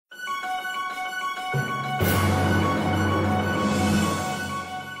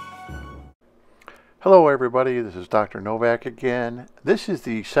Hello everybody, this is Dr. Novak again. This is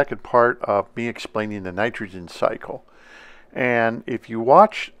the second part of me explaining the nitrogen cycle. And if you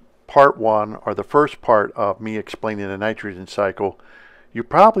watch part one, or the first part of me explaining the nitrogen cycle, you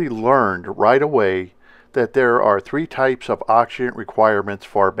probably learned right away that there are three types of oxygen requirements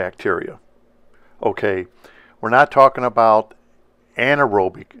for bacteria. Okay, we're not talking about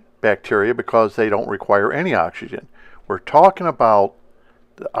anaerobic bacteria because they don't require any oxygen. We're talking about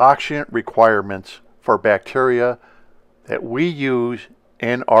the oxygen requirements for bacteria that we use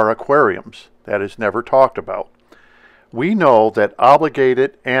in our aquariums. That is never talked about. We know that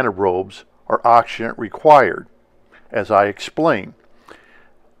obligated anaerobes are oxygen required, as I explained.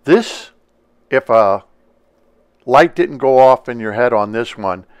 This, if a light didn't go off in your head on this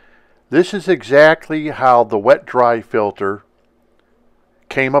one, this is exactly how the wet-dry filter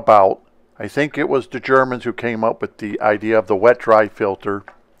came about. I think it was the Germans who came up with the idea of the wet-dry filter.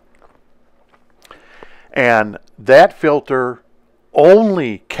 And that filter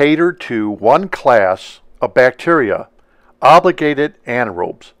only catered to one class of bacteria, obligated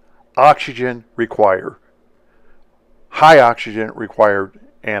anaerobes, oxygen required, high oxygen required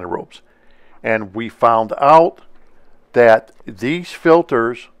anaerobes. And we found out that these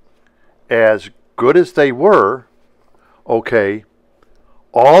filters, as good as they were, okay,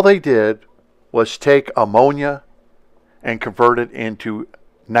 all they did was take ammonia and convert it into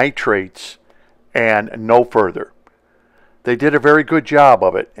nitrates and no further. They did a very good job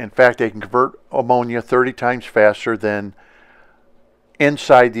of it. In fact, they can convert ammonia 30 times faster than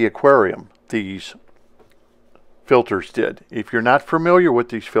inside the aquarium these filters did. If you're not familiar with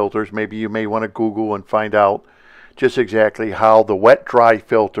these filters, maybe you may want to Google and find out just exactly how the wet-dry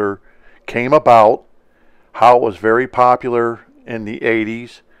filter came about, how it was very popular in the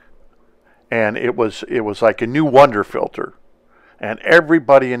 80s, and it was like a new wonder filter. And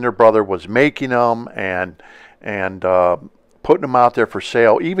everybody and their brother was making them and putting them out there for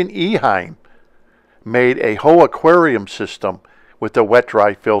sale. Even Eheim made a whole aquarium system with the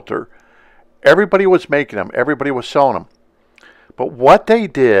wet-dry filter. Everybody was making them. Everybody was selling them. But what they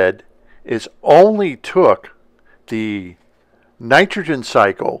did is only took the nitrogen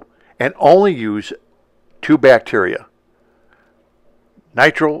cycle and only used two bacteria.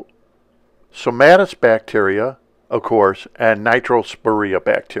 Nitrosomatis bacteria, of course, and nitrosporia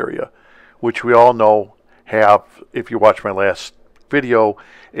bacteria, which we all know have, if you watch my last video,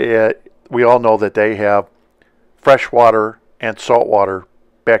 we all know that they have freshwater and saltwater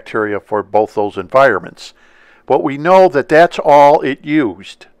bacteria for both those environments. But we know that that's all it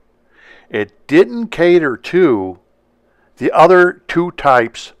used. It didn't cater to the other two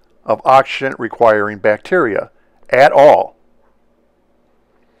types of oxygen requiring bacteria at all.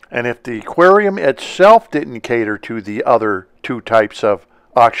 And if the aquarium itself didn't cater to the other two types of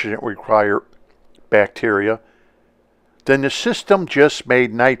oxygen required bacteria, then the system just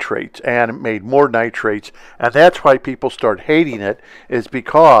made nitrates and made more nitrates. And that's why people start hating it, is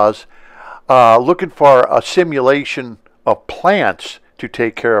because looking for a simulation of plants to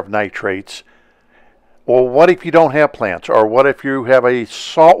take care of nitrates. Well, what if you don't have plants? Or what if you have a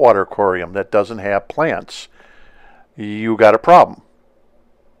saltwater aquarium that doesn't have plants? You got a problem.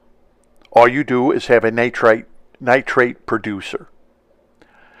 All you do is have a nitrate producer.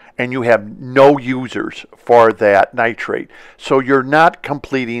 And you have no users for that nitrate. So you're not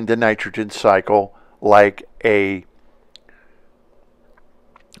completing the nitrogen cycle like a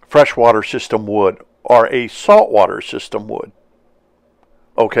freshwater system would or a saltwater system would.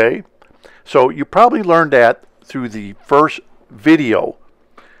 Okay? So you probably learned that through the first video.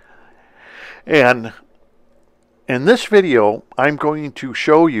 And in this video, I'm going to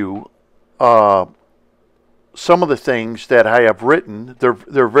show you some of the things that I have written.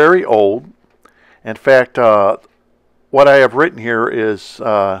 They're very old. In fact, what I have written here is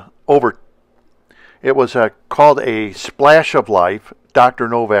it was called A Splash of Life, Dr.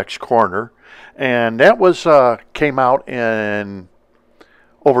 Novak's Corner, and that was came out in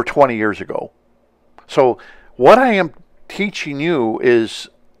over 20 years ago. So what I am teaching you is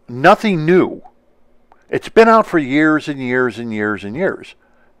nothing new. It's been out for years and years and years and years.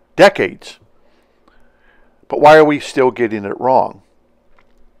 Decades. But why are we still getting it wrong?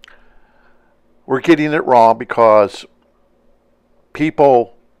 We're getting it wrong because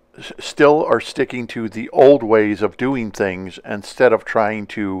people still are sticking to the old ways of doing things instead of trying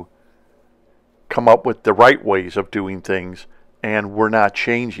to come up with the right ways of doing things, and we're not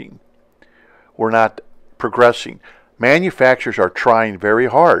changing. We're not progressing. Manufacturers are trying very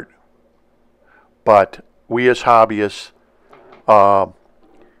hard, but we as hobbyists,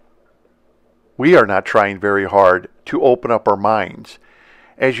 we are not trying very hard to open up our minds.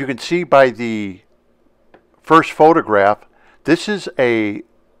 As you can see by the first photograph, this is a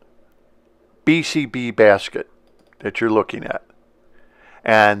BCB basket that you're looking at.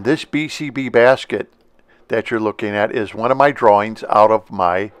 And this BCB basket that you're looking at is one of my drawings out of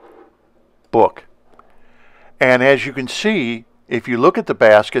my book. And as you can see, if you look at the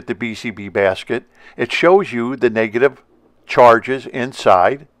basket, the BCB basket, it shows you the negative charges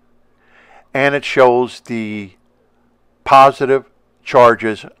inside, and it shows the positive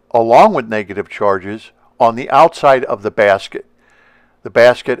charges along with negative charges on the outside of the basket. The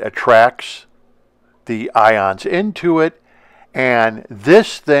basket attracts the ions into it, and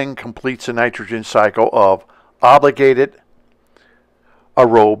this thing completes a nitrogen cycle of obligated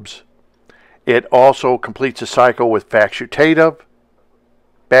aerobes. It also completes a cycle with facultative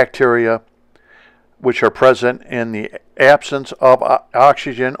bacteria, which are present in the absence of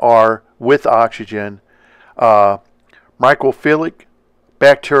oxygen or with oxygen. Microphilic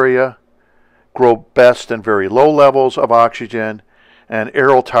bacteria grow best in very low levels of oxygen, and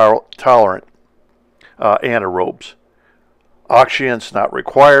aerotolerant anaerobes. Oxygen is not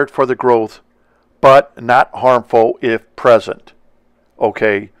required for the growth, but not harmful if present.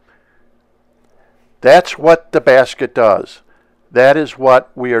 Okay, that's what the basket does. That is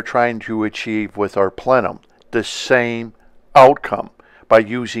what we are trying to achieve with our plenum. The same outcome by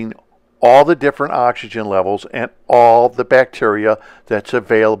using all the different oxygen levels and all the bacteria that's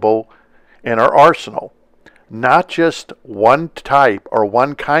available in our arsenal. Not just one type or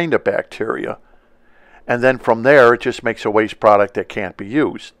one kind of bacteria. And then from there, it just makes a waste product that can't be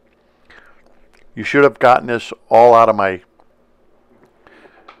used. You should have gotten this all out of my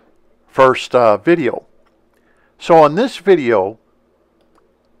first video. So in this video,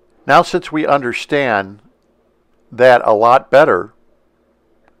 now since we understand that a lot better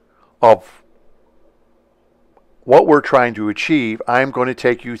of what we're trying to achieve, I'm going to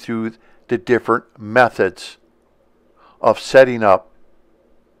take you through the different methods of setting up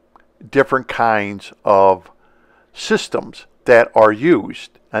different kinds of systems that are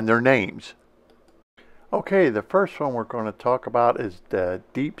used and their names. Okay, the first one we're going to talk about is the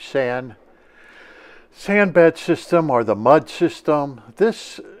deep sand bed system, or the mud system.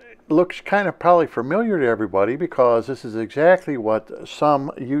 This looks kind of probably familiar to everybody because this is exactly what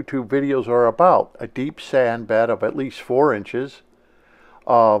some YouTube videos are about. A deep sand bed of at least 4 inches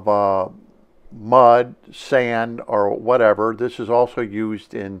of mud, sand, or whatever. This is also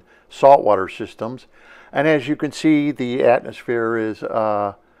used in saltwater systems. And as you can see, the atmosphere is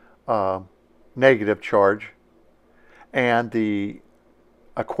negative charge, and the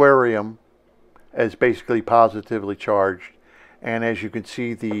aquarium is basically positively charged. And as you can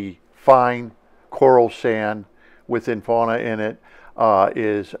see, the fine coral sand with infauna in it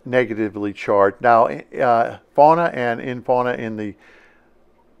is negatively charged. Now, fauna and infauna in the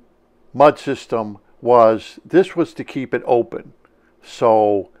mud system was to keep it open,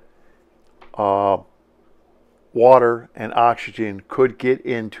 so water and oxygen could get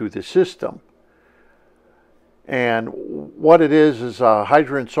into the system. And what it is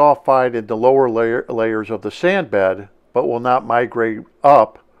hydrogen sulfide in the lower layers of the sand bed, but will not migrate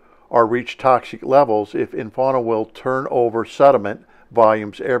up or reach toxic levels if infauna will turn over sediment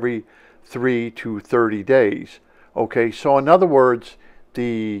volumes every 3 to 30 days. Okay, so in other words,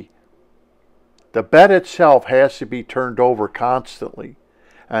 the bed itself has to be turned over constantly,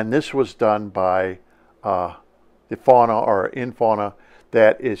 and this was done by the fauna or infauna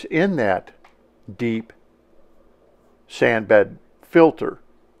that is in that deep sandbed filter.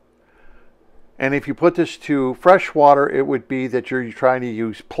 And if you put this to fresh water, it would be that you're trying to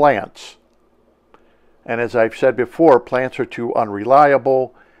use plants. And as I've said before, plants are too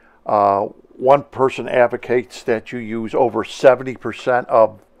unreliable. One person advocates that you use over 70%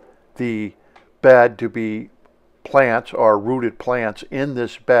 of the bed to be plants or rooted plants in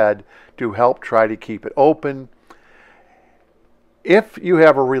this bed to help try to keep it open. If you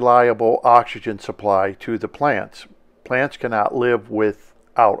have a reliable oxygen supply to the plants, plants cannot live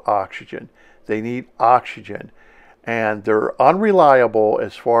without oxygen. They need oxygen, and they're unreliable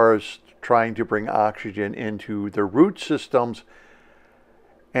as far as trying to bring oxygen into their root systems,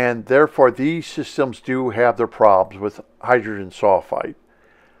 and therefore these systems do have their problems with hydrogen sulfide.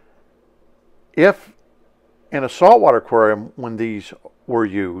 If in a saltwater aquarium, when these were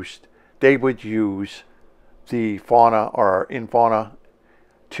used, they would use the fauna or infauna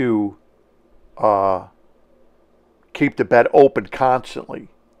to keep the bed open constantly,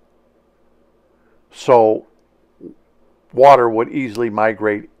 so water would easily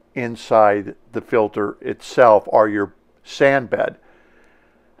migrate inside the filter itself or your sand bed.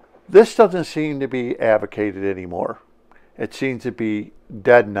 This doesn't seem to be advocated anymore. It seems to be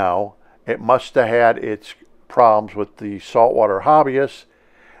dead now. It must have had its problems with the saltwater hobbyists,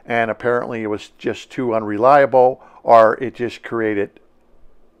 and apparently it was just too unreliable, or it just created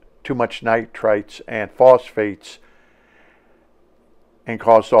too much nitrites and phosphates and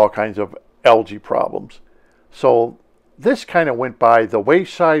caused all kinds of algae problems. So this kind of went by the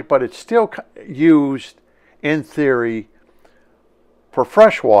wayside, but it's still used in theory for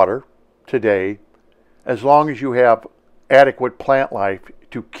freshwater today, as long as you have adequate plant life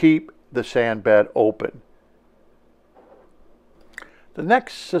to keep the sand bed open. The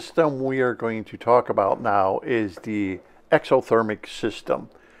next system we are going to talk about now is the exothermic system.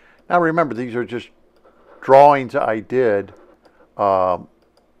 Now remember, these are just drawings I did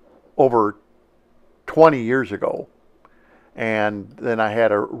over 20 years ago, and then I had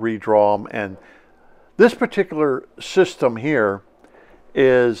to redraw them. And this particular system here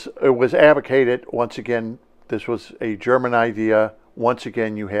it was advocated, once again, this was a German idea. Once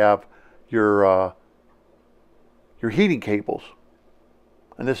again, you have your heating cables,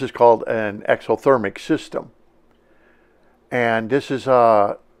 and this is called an exothermic system. And this is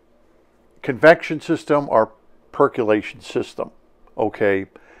a convection system or percolation system, okay?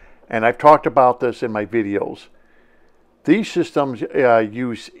 And I've talked about this in my videos. These systems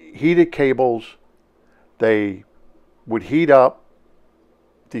use heated cables. They would heat up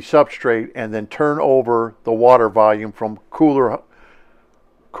the substrate and then turn over the water volume from cooler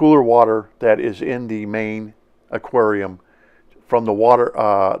water that is in the main aquarium from the water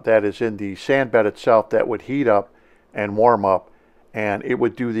that is in the sand bed itself, that would heat up and warm up, and it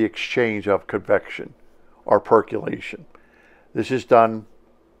would do the exchange of convection or percolation. This is done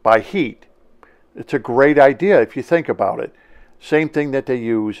by heat. It's a great idea if you think about it. Same thing that they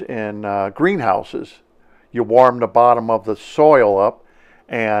use in greenhouses. You warm the bottom of the soil up,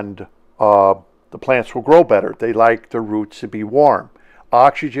 and the plants will grow better. They like the roots to be warm.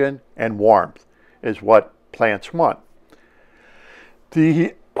 Oxygen and warmth is what plants want.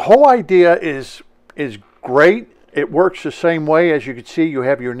 The whole idea is great. It works the same way. As you can see, you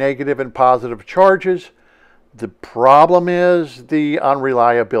have your negative and positive charges. The problem is the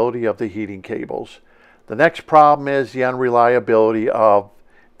unreliability of the heating cables. The next problem is the unreliability of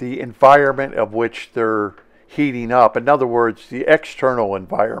the environment of which they're heating up. In other words, the external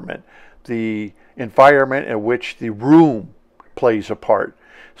environment, the environment in which the room plays a part.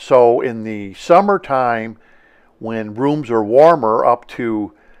 So in the summertime, when rooms are warmer up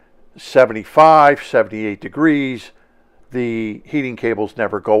to 75, 78 degrees, the heating cables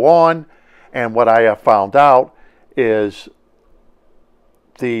never go on. And what I have found out is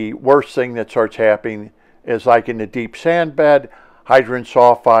the worst thing that starts happening is, like in the deep sand bed, hydrogen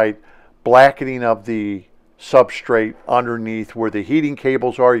sulfide, blackening of the substrate underneath where the heating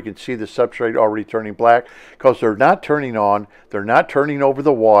cables are. You can see the substrate already turning black because they're not turning on, they're not turning over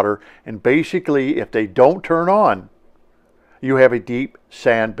the water, and basically if they don't turn on, you have a deep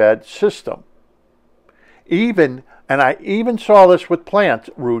sand bed system. And I even saw this with plant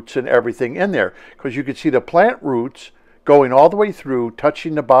roots and everything in there, because you could see the plant roots going all the way through,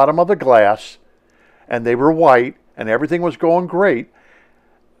 touching the bottom of the glass, and they were white and everything was going great.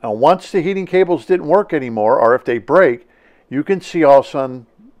 Now, once the heating cables didn't work anymore, or if they break, you can see all of a sudden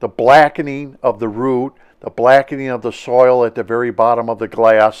the blackening of the root, the blackening of the soil at the very bottom of the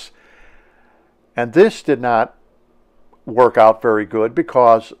glass. And this did not work out very good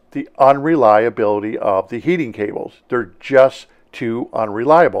because the unreliability of the heating cables. They're just too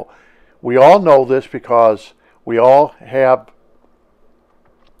unreliable. We all know this because we all have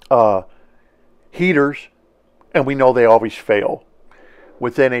heaters, and we know they always fail.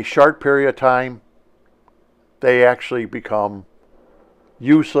 Within a short period of time, they actually become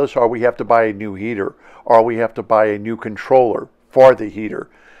useless, or we have to buy a new heater, or we have to buy a new controller for the heater.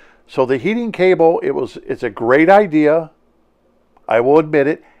 So the heating cable, it's a great idea, I will admit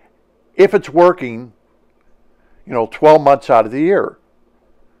it, if it's working, 12 months out of the year.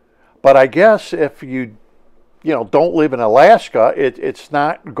 But I guess if you don't live in Alaska, it's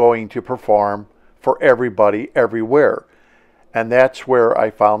not going to perform for everybody everywhere. And that's where I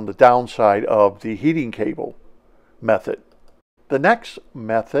found the downside of the heating cable method. The next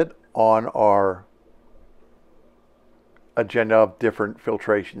method on our agenda of different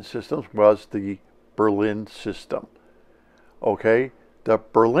filtration systems was the Berlin system. Okay, the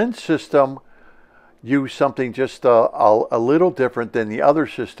Berlin system used something just a little different than the other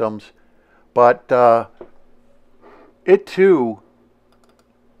systems, but it too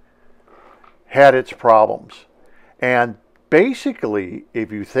had its problems. And basically,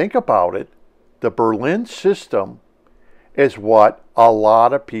 if you think about it, the Berlin system is what a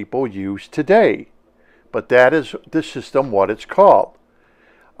lot of people use today. But that is the system what it's called.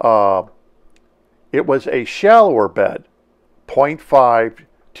 It was a shallower bed, 0.5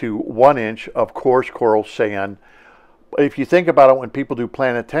 to 1 inch of coarse coral sand. If you think about it, when people do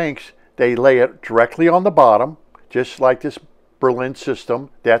planted tanks, they lay it directly on the bottom, just like this Berlin system.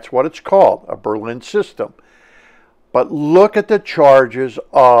 That's what it's called, a Berlin system. But look at the charges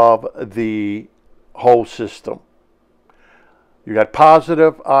of the whole system. You got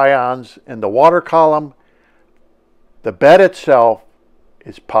positive ions in the water column. The bed itself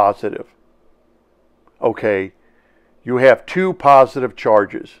is positive. Okay, you have 2 positive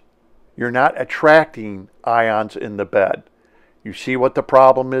charges. You're not attracting ions in the bed. You see what the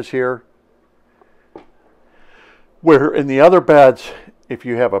problem is here? Where in the other beds, if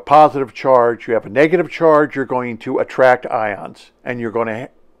you have a positive charge, you have a negative charge, you're going to attract ions and you're going to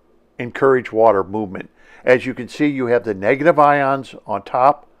encourage water movement. As you can see, you have the negative ions on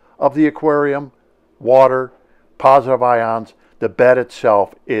top of the aquarium, water, positive ions. The bed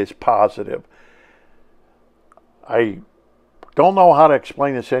itself is positive. I don't know how to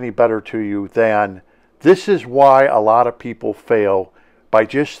explain this any better to you than this is why a lot of people fail by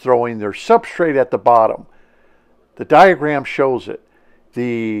just throwing their substrate at the bottom. The diagram shows it.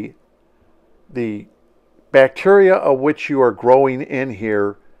 The bacteria of which you are growing in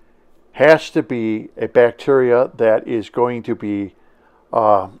here has to be a bacteria that is going to be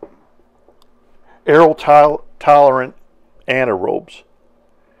aerol-tolerant anaerobes.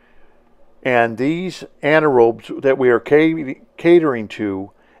 And these anaerobes that we are catering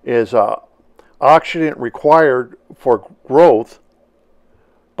to is oxygen required for growth,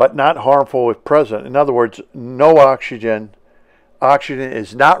 but not harmful if present. In other words, no oxygen. Oxygen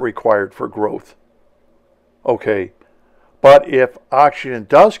is not required for growth. Okay, but if oxygen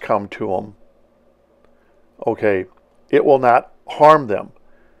does come to them, okay, it will not harm them.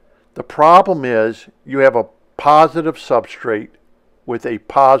 The problem is you have a positive substrate with a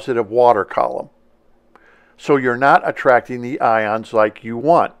positive water column. So you're not attracting the ions like you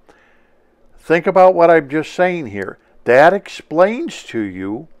want. Think about what I'm just saying here. That explains to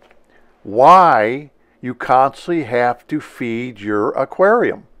you why you constantly have to feed your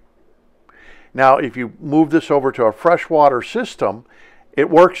aquarium. Now, if you move this over to a freshwater system, it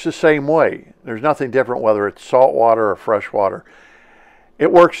works the same way. There's nothing different whether it's saltwater or freshwater.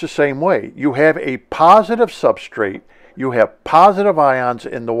 It works the same way. You have a positive substrate. You have positive ions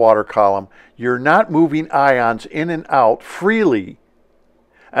in the water column. You're not moving ions in and out freely.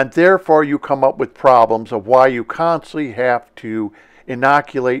 And therefore, you come up with problems of why you constantly have to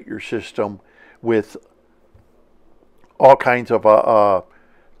inoculate your system with all kinds of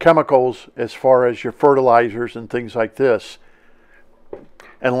chemicals as far as your fertilizers and things like this,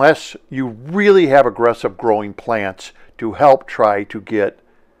 unless you really have aggressive growing plants to help try to get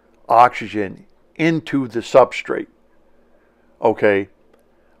oxygen into the substrate. Okay,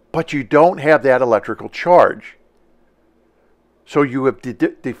 but you don't have that electrical charge. So you have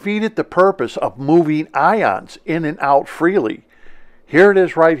defeated the purpose of moving ions in and out freely. Here it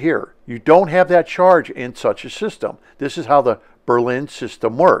is right here. You don't have that charge in such a system. This is how the Berlin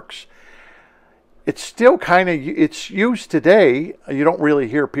system works. It's still it's used today. You don't really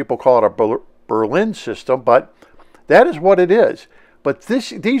hear people call it a Berlin system, but that is what it is. But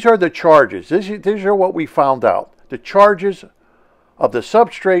these are the charges. These are what we found out. The charges of the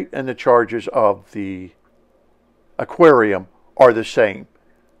substrate and the charges of the aquarium are the same.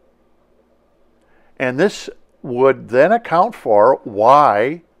 And this would then account for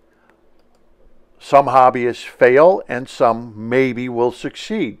why some hobbyists fail and some maybe will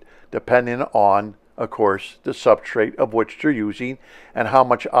succeed, depending on, of course, the substrate of which they're using and how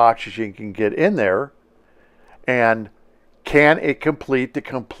much oxygen can get in there, and can it complete the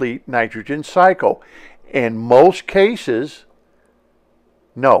complete nitrogen cycle. In most cases,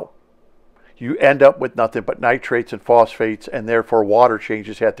 no. You end up with nothing but nitrates and phosphates, and therefore water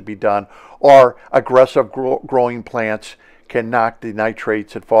changes have to be done, or aggressive growing plants can knock the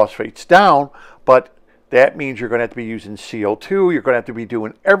nitrates and phosphates down, but that means you're going to have to be using CO2. You're going to have to be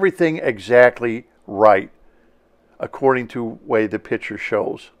doing everything exactly right, according to the way the picture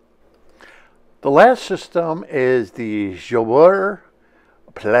shows. The last system is the Joubert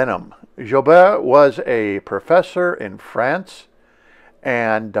plenum. Joubert was a professor in France,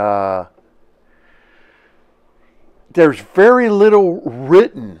 and there's very little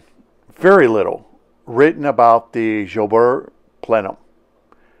written about the Joubert plenum.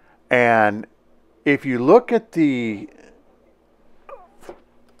 And if you look at the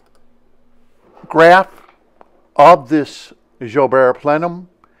graph of this Joubert plenum,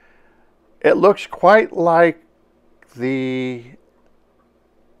 it looks quite like the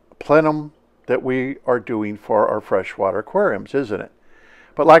plenum that we are doing for our freshwater aquariums, isn't it?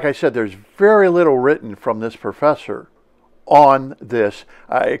 But like I said, there's very little written from this professor on this.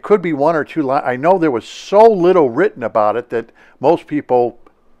 It could be one or two lines. I know there was so little written about it that most people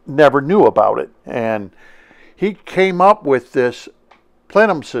never knew about it. And he came up with this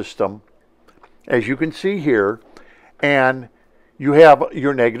plenum system, as you can see here, and you have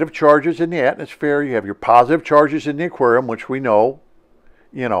your negative charges in the atmosphere, you have your positive charges in the aquarium, which we know,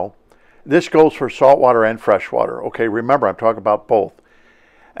 this goes for saltwater and freshwater. Okay, remember, I'm talking about both.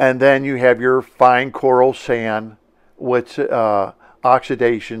 And then you have your fine coral sand with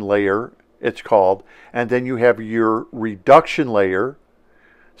oxidation layer, it's called. And then you have your reduction layer,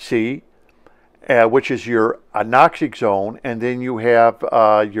 see, which is your anoxic zone. And then you have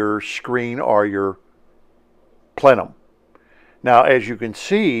your screen or your plenum. Now, as you can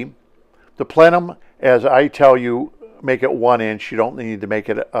see, the plenum, as I tell you, make it 1 inch. You don't need to make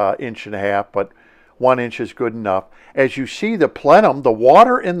it an inch and a half, but 1 inch is good enough. As you see, the plenum, the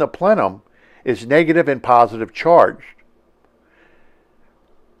water in the plenum is negative and positive charged.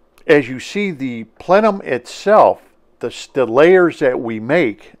 As you see, the plenum itself, the layers that we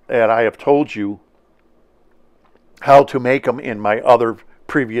make, that I have told you how to make them in my other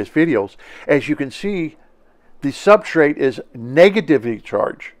previous videos, as you can see, the substrate is negatively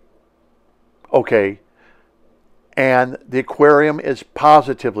charged, okay, and the aquarium is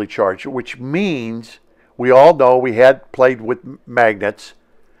positively charged, which means, we all know, we had played with magnets,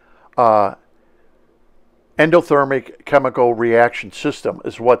 endothermic chemical reaction system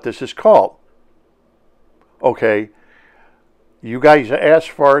is what this is called, okay. You guys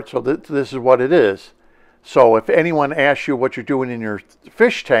asked for it, so this is what it is. So if anyone asks you what you're doing in your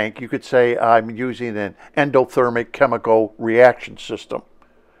fish tank, you could say, I'm using an endothermic chemical reaction system.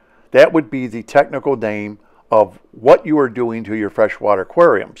 That would be the technical name of what you are doing to your freshwater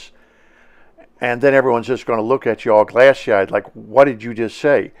aquariums. And then everyone's just going to look at you all glassy-eyed like, what did you just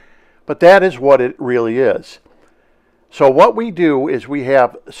say? But that is what it really is. So what we do is we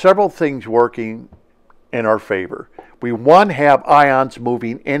have several things working in our favor. We, one, have ions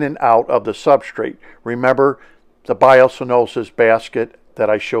moving in and out of the substrate. Remember the biosinosis basket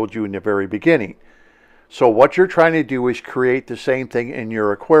that I showed you in the very beginning. So what you're trying to do is create the same thing in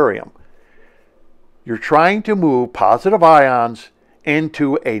your aquarium. You're trying to move positive ions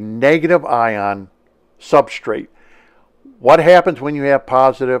into a negative ion substrate. What happens when you have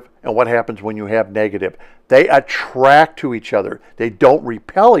positive and what happens when you have negative? They attract to each other. They don't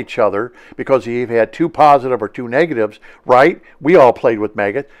repel each other, because you've had two positive or two negatives, right? We all played with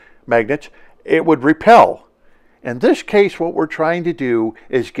magnets. It would repel. In this case, what we're trying to do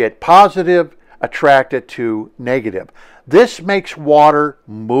is get positive attracted to negative. This makes water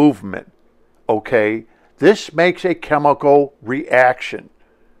movement, okay? This makes a chemical reaction.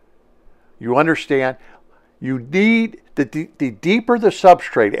 You understand? You need, the deeper the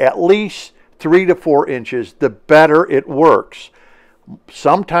substrate, at least 3 to 4 inches, the better it works.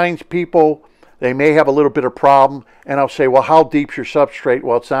 Sometimes people, they may have a little bit of problem, and I'll say, well, how deep's your substrate?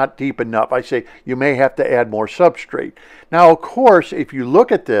 Well, it's not deep enough. I say, you may have to add more substrate. Now, of course, if you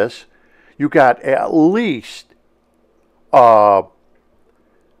look at this, you got at least an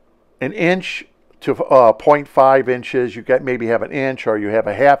inch to 0.5 inches. You got maybe have an inch, or you have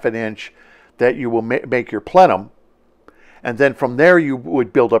a half an inch that you will make your plenum. And then from there you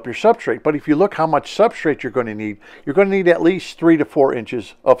would build up your substrate. But if you look how much substrate you're going to need at least 3 to 4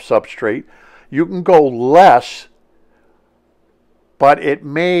 inches of substrate. You can go less, but it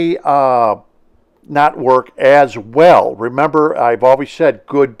may not work as well. Remember, I've always said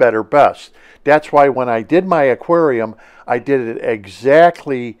good, better, best. That's why when I did my aquarium, I did it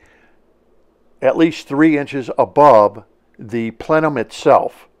exactly at least 3 inches above the plenum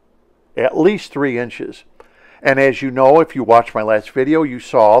itself. At least 3 inches. And as you know, if you watched my last video, you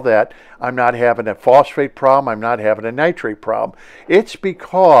saw that I'm not having a phosphate problem, I'm not having a nitrate problem. It's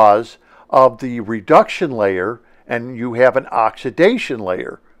because of the reduction layer, and you have an oxidation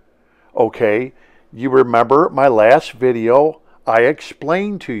layer. Okay, you remember my last video, I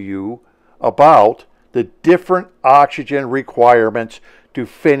explained to you about the different oxygen requirements to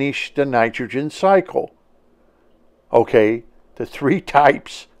finish the nitrogen cycle. Okay, the 3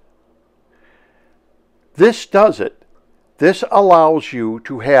 types. This does it. This allows you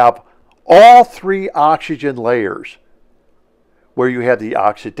to have all 3 oxygen layers, where you have the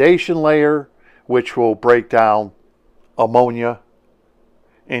oxidation layer, which will break down ammonia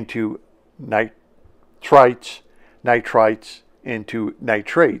into nitrites into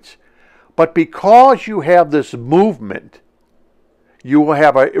nitrates. But because you have this movement, you will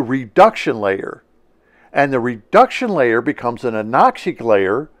have a reduction layer. And the reduction layer becomes an anoxic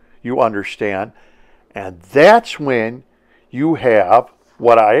layer, you understand. And that's when you have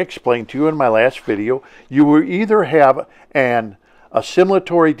what I explained to you in my last video. You will either have an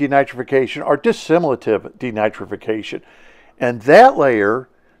assimilatory denitrification or dissimilative denitrification. And that layer,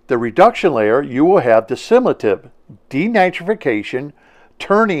 the reduction layer, you will have dissimilative denitrification,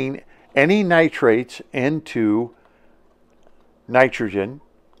 turning any nitrates into nitrogen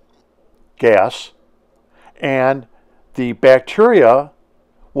gas, and the bacteria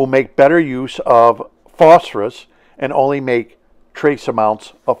will make better use of phosphorus and only make trace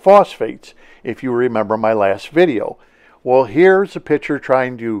amounts of phosphates, if you remember my last video. Well, here's a picture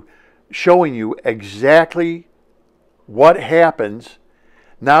showing you exactly what happens.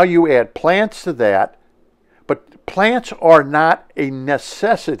 Now you add plants to that, but plants are not a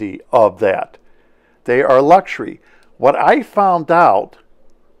necessity of that. They are luxury. What I found out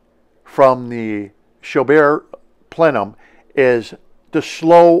from the Schobert plenum is the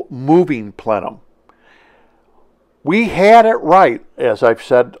slow moving plenum. We had it right, as I've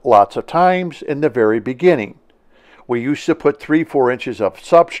said lots of times, in the very beginning. We used to put 3-4 inches of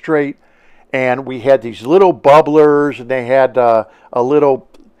substrate, and we had these little bubblers, and they had a little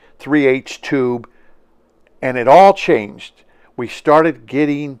 3/8 tube, and it all changed. We started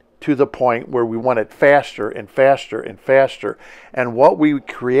getting to the point where we wanted faster and faster and faster, and what we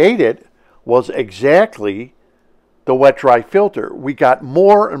created was exactly the wet-dry filter. We got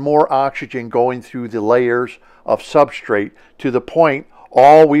more and more oxygen going through the layers of substrate to the point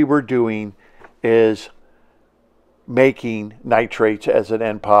all we were doing is making nitrates as an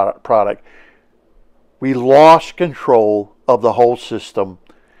end product. We lost control of the whole system,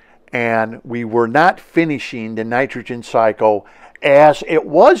 and we were not finishing the nitrogen cycle as it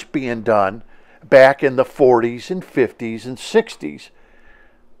was being done back in the 40s and 50s and 60s.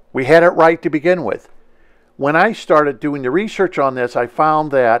 We had it right to begin with. When I started doing the research on this, I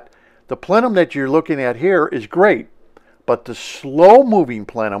found that the plenum that you're looking at here is great, but the slow-moving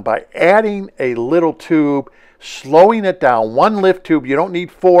plenum, by adding a little tube, slowing it down, one lift tube, you don't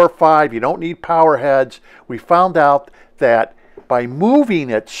need 4 or 5, you don't need power heads. We found out that by moving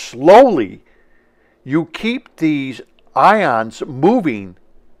it slowly, you keep these ions moving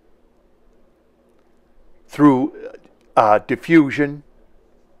through diffusion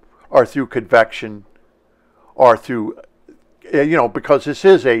or through convection or through, because this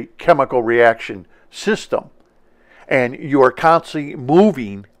is a chemical reaction system, and you are constantly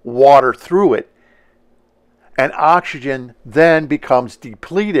moving water through it, and oxygen then becomes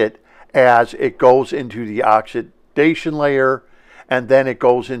depleted as it goes into the oxidation layer, and then it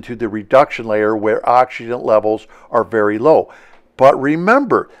goes into the reduction layer where oxygen levels are very low. But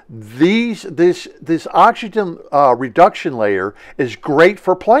remember, this oxygen reduction layer is great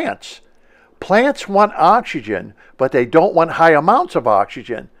for plants. Plants want oxygen, but they don't want high amounts of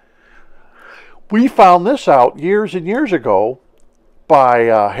oxygen. We found this out years and years ago by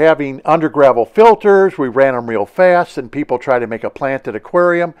having undergravel filters. We ran them real fast, and people tried to make a planted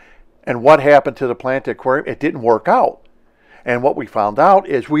aquarium. And what happened to the planted aquarium? It didn't work out. And what we found out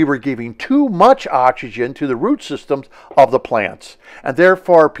is we were giving too much oxygen to the root systems of the plants. And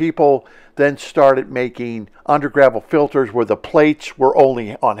therefore, people then started making undergravel filters where the plates were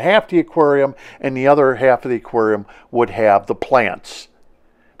only on half the aquarium and the other half of the aquarium would have the plants.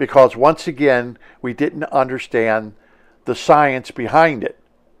 Because once again, we didn't understand the science behind it,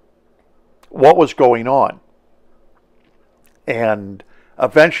 what was going on. And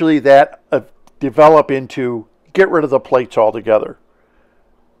eventually that developed into get rid of the plates altogether.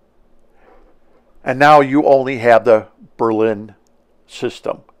 And now you only have the Berlin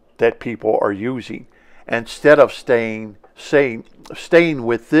system that people are using, instead of staying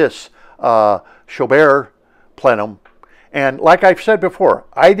with this Schobert plenum. And like I've said before,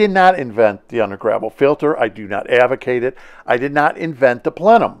 I did not invent the undergravel filter. I do not advocate it. I did not invent the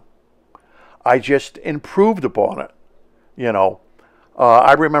plenum. I just improved upon it.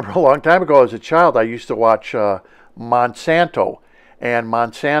 I remember a long time ago as a child, I used to watch Monsanto. And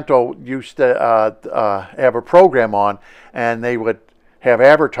Monsanto used to have a program on, and they would have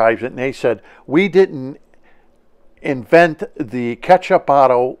advertisement, and they said, we didn't invent the ketchup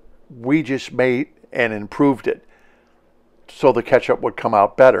bottle, we just made and improved it so the ketchup would come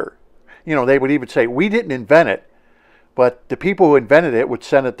out better. They would even say, we didn't invent it, but the people who invented it would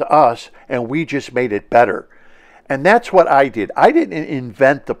send it to us, and we just made it better. And that's what I did. I didn't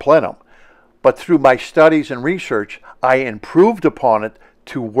invent the plenum, but through my studies and research, I improved upon it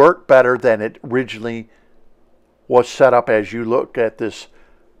to work better than it originally was set up. As you look at this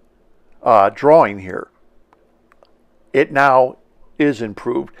drawing here, it now is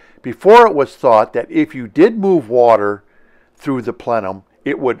improved. Before, it was thought that if you did move water through the plenum,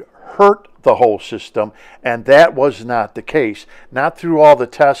 it would hurt the whole system, and that was not the case. Not through all the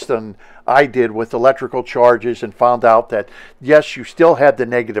testing I did with electrical charges and found out that, yes, you still had the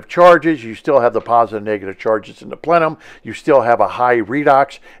negative charges, you still have the positive negative charges in the plenum, you still have a high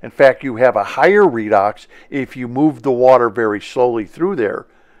redox. In fact, you have a higher redox if you move the water very slowly through there.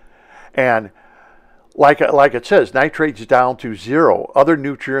 And like it says, nitrates down to 0. Other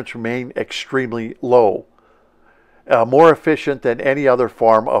nutrients remain extremely low. More efficient than any other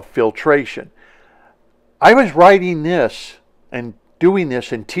form of filtration. I was writing this and doing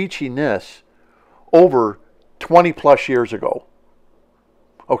this and teaching this over 20 plus years ago.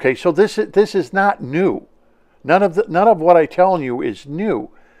 Okay, so this is not new. None of what I'm telling you is new.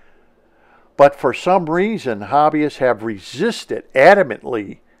 But for some reason, hobbyists have resisted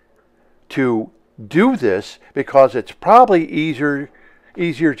adamantly to do this because it's probably easier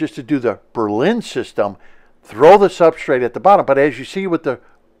just to do the Berlin system, throw the substrate at the bottom. But as you see with the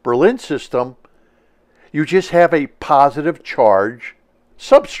Berlin system, you just have a positive charge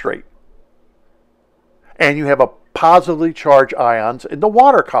substrate. And you have a positively charged ions in the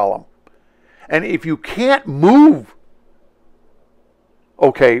water column. And if you can't move,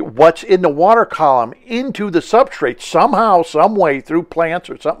 okay, what's in the water column into the substrate somehow, some way, through plants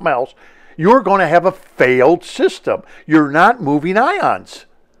or something else, you're going to have a failed system. You're not moving ions.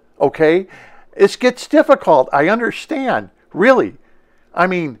 Okay? This gets difficult. I understand. Really. I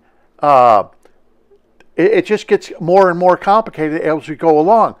mean, it just gets more and more complicated as we go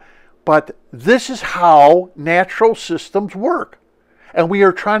along. But this is how natural systems work. And we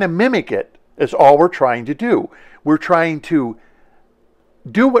are trying to mimic it, is all we're trying to do. We're trying to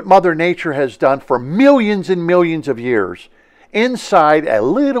do what Mother Nature has done for millions and millions of years inside a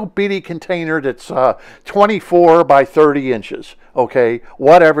little bitty container that's 24 by 30 inches, okay?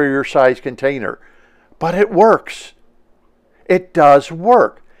 Whatever your size container. But it works. It does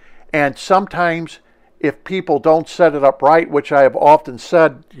work. And sometimes if people don't set it up right, which I have often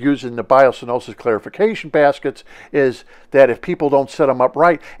said using the biocenosis clarification baskets, is that if people don't set them up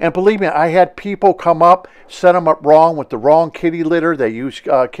right, and believe me, I had people come up, set them up wrong with the wrong kitty litter. They used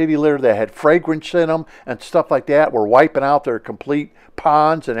kitty litter that had fragrance in them and stuff like that. We're wiping out their complete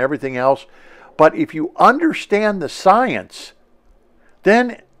ponds and everything else. But if you understand the science,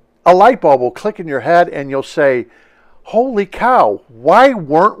 then a light bulb will click in your head and you'll say, holy cow, why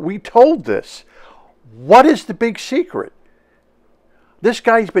weren't we told this? What is the big secret? This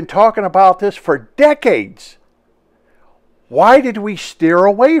guy's been talking about this for decades. Why did we steer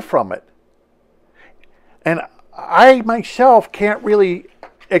away from it? And I myself can't really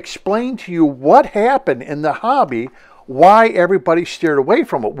explain to you what happened in the hobby, why everybody steered away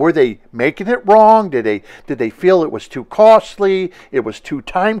from it. Were they making it wrong? Did they feel it was too costly? It was too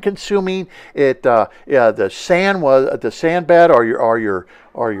time consuming? The sand bed or your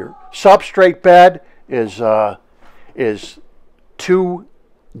substrate bed is too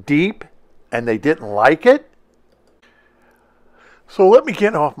deep and they didn't like it. So let me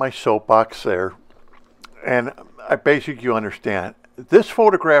get off my soapbox there, and I basically you understand. This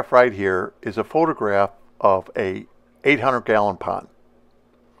photograph right here is a photograph of a 800-gallon pond,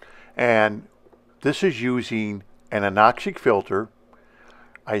 and this is using an anoxic filter.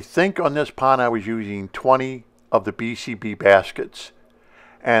 I think on this pond I was using 20 of the BCB baskets.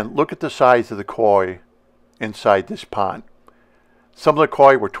 And look at the size of the koi inside this pond. Some of the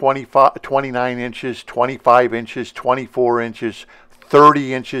koi were 29 inches, 25 inches, 24 inches,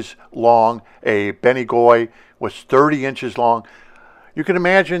 30 inches long. A benigoi was 30 inches long. You can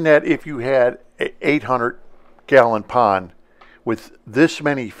imagine that if you had an 800-gallon pond with this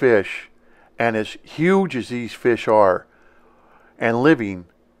many fish, and as huge as these fish are, and living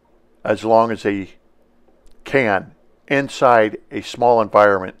as long as they can, inside a small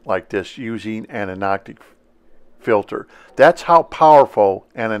environment like this using an anoxic filter. That's how powerful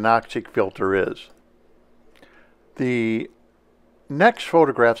an anoxic filter is. The next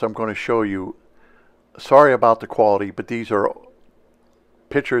photographs I'm going to show you, sorry about the quality, but these are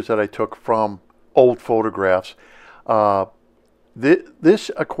pictures that I took from old photographs.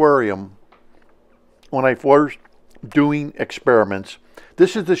 This aquarium, when I was doing experiments,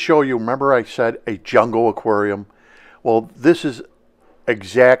 this is to show you, remember I said a jungle aquarium? Well, this is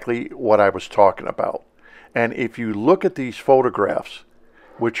exactly what I was talking about. And if you look at these photographs,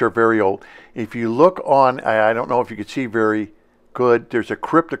 which are very old, if you look on, I don't know if you can see very good, there's a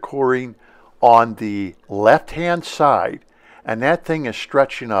cryptocorin on the left-hand side, and that thing is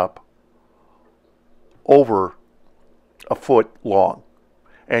stretching up over a foot long.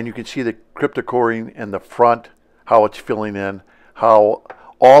 And you can see the cryptocorin in the front, how it's filling in, how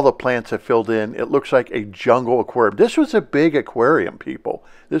all the plants have filled in. It looks like a jungle aquarium. This was a big aquarium, people.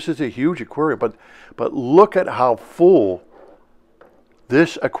 This is a huge aquarium, but look at how full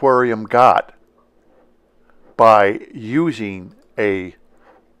this aquarium got by using a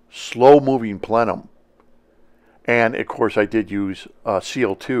slow-moving plenum. And of course I did use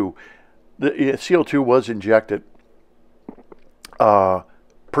CO2. The CO2 was injected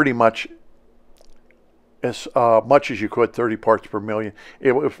pretty much as much as you could, 30 parts per million.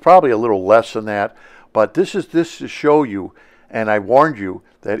 It was probably a little less than that, but this is to show you, and I warned you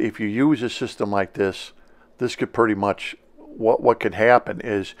that if you use a system like this, this could pretty much, what could happen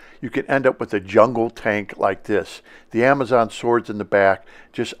is you could end up with a jungle tank like this. The Amazon swords in the back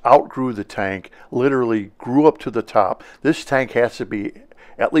just outgrew the tank, literally grew up to the top. This tank has to be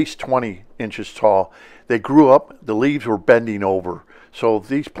at least 20 inches tall. They grew up, the leaves were bending over. So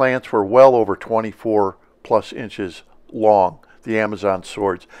these plants were well over 24 plus inches long, the Amazon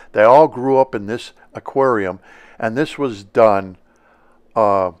swords. They all grew up in this aquarium, and this was done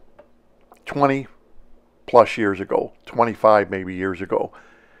 20 plus years ago, 25 maybe years ago.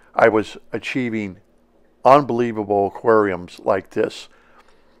 I was achieving unbelievable aquariums like this.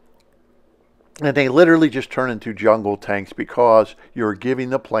 And they literally just turn into jungle tanks because you're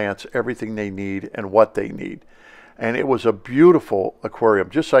giving the plants everything they need and what they need. And it was a beautiful aquarium,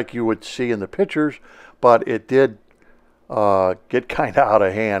 just like you would see in the pictures, but it did get kind of out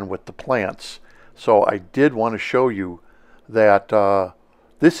of hand with the plants. So I did want to show you that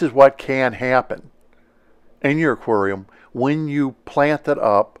this is what can happen in your aquarium when you plant it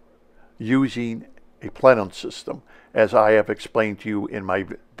up using a plenum system, as I have explained to you in my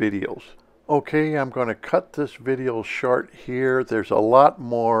videos. Okay, I'm going to cut this video short here. There's a lot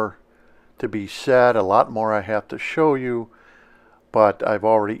more to be said, a lot more I have to show you, but I've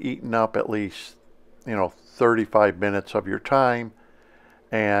already eaten up at least 35 minutes of your time,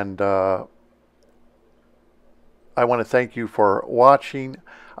 and I want to thank you for watching.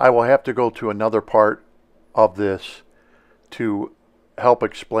 I will have to go to another part of this to help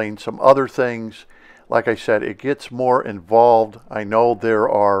explain some other things. Like I said, it gets more involved. I know there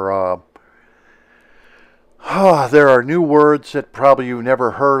are new words that probably you've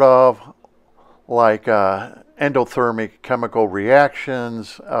never heard of, like endothermic chemical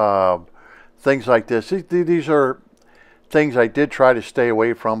reactions, things like this. These are things I did try to stay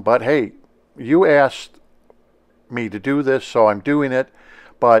away from, but hey, you asked me to do this, so I'm doing it.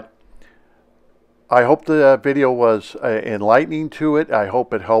 But I hope the video was enlightening to it. I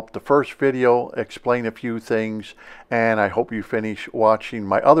hope it helped the first video explain a few things, and I hope you finish watching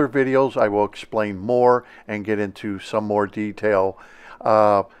my other videos. I will explain more and get into some more detail.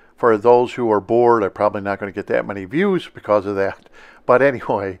 For those who are bored, I'm probably not going to get that many views because of that. But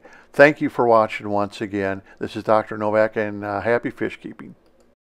anyway, thank you for watching once again. This is Dr. Novak, and happy fish keeping.